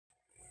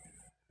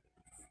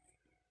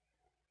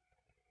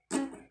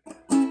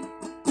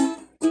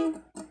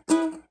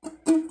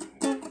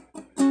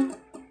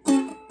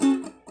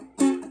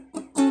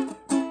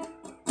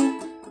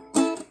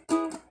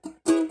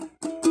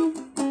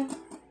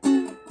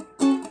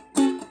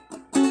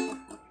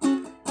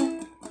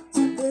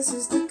This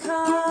is the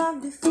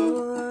calm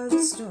before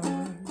the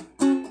storm.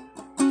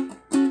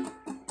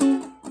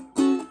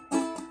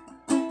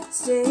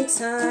 Stakes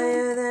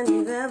higher than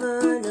we've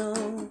ever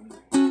known.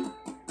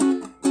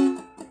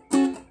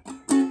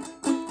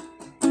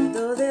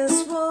 Though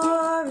this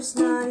war is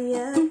not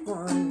yet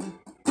won.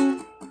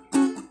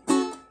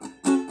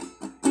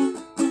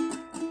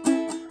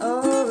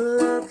 Oh,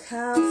 look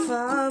how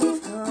far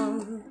we've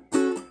come.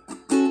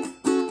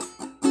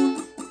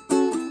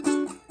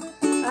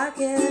 I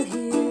can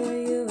hear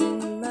you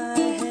in my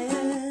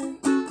head.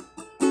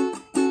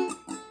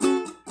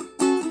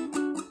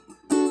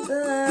 The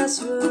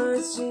last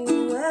words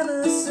you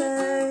ever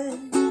said.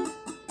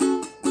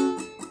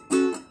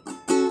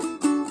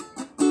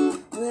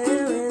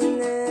 We're in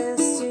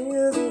this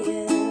till the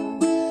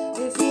end.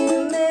 If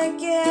you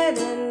make it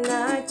and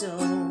I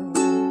don't,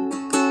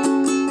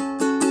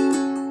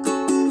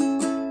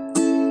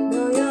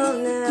 no, you'll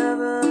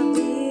never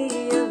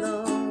be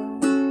alone.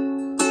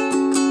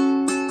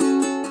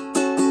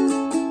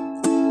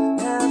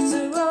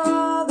 After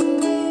all that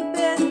we've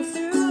been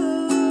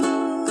through,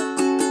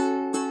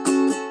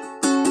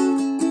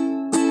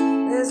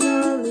 there's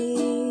no me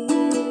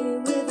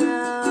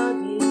without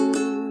you.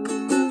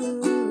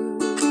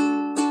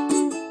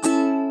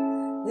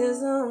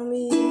 There's no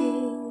me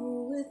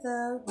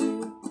without you.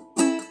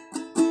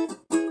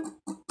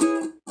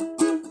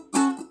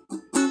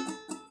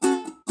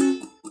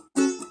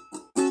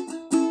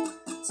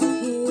 So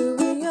here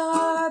we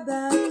are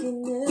back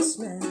in this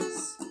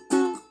mess,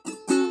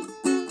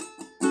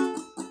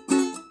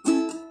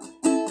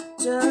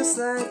 just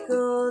like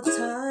old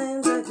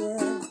times, I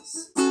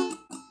guess.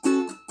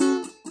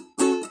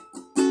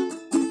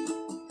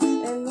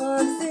 And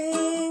one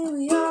thing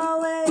we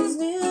always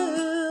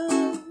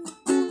knew,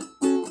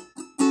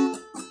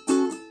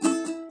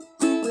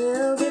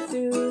 we'll get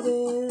through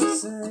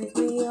this like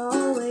we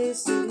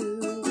always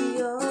do,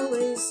 we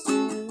always do.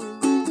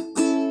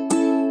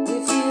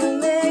 If you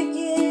make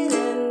it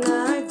and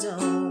I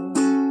don't,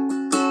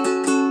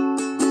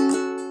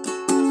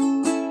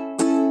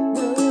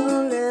 no,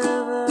 you'll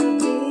never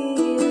be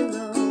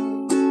alone.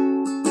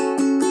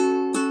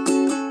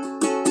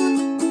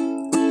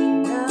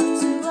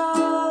 After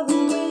all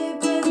that we've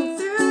been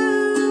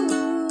through,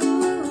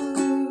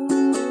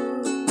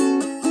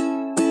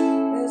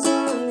 there's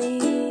only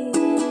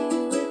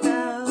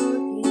without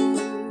you.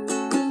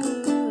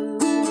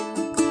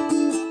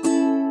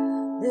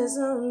 There's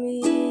only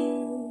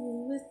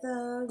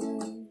without you.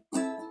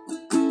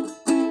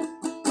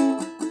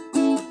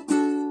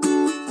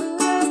 Who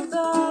ever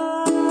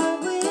thought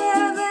we'd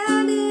have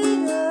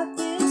ended up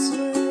this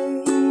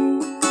way?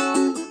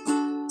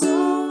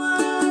 Don't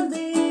wanna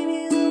leave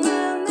you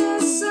when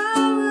there's so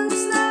much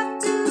left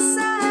to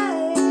say.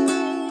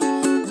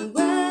 And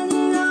when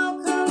it all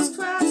comes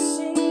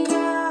crashing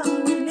down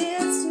and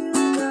it's too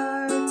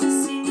dark to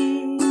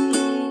see,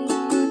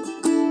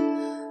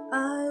 I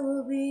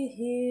will be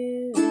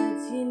here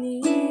if you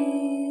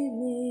need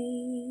me.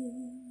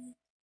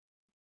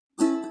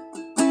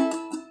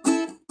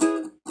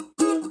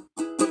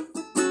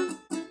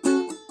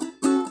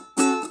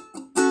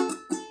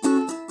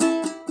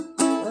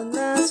 One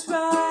last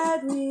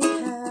ride we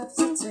have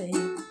to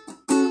take.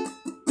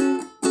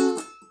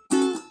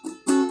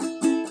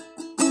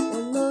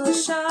 One more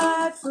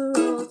shot for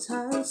old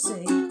time's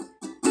sake.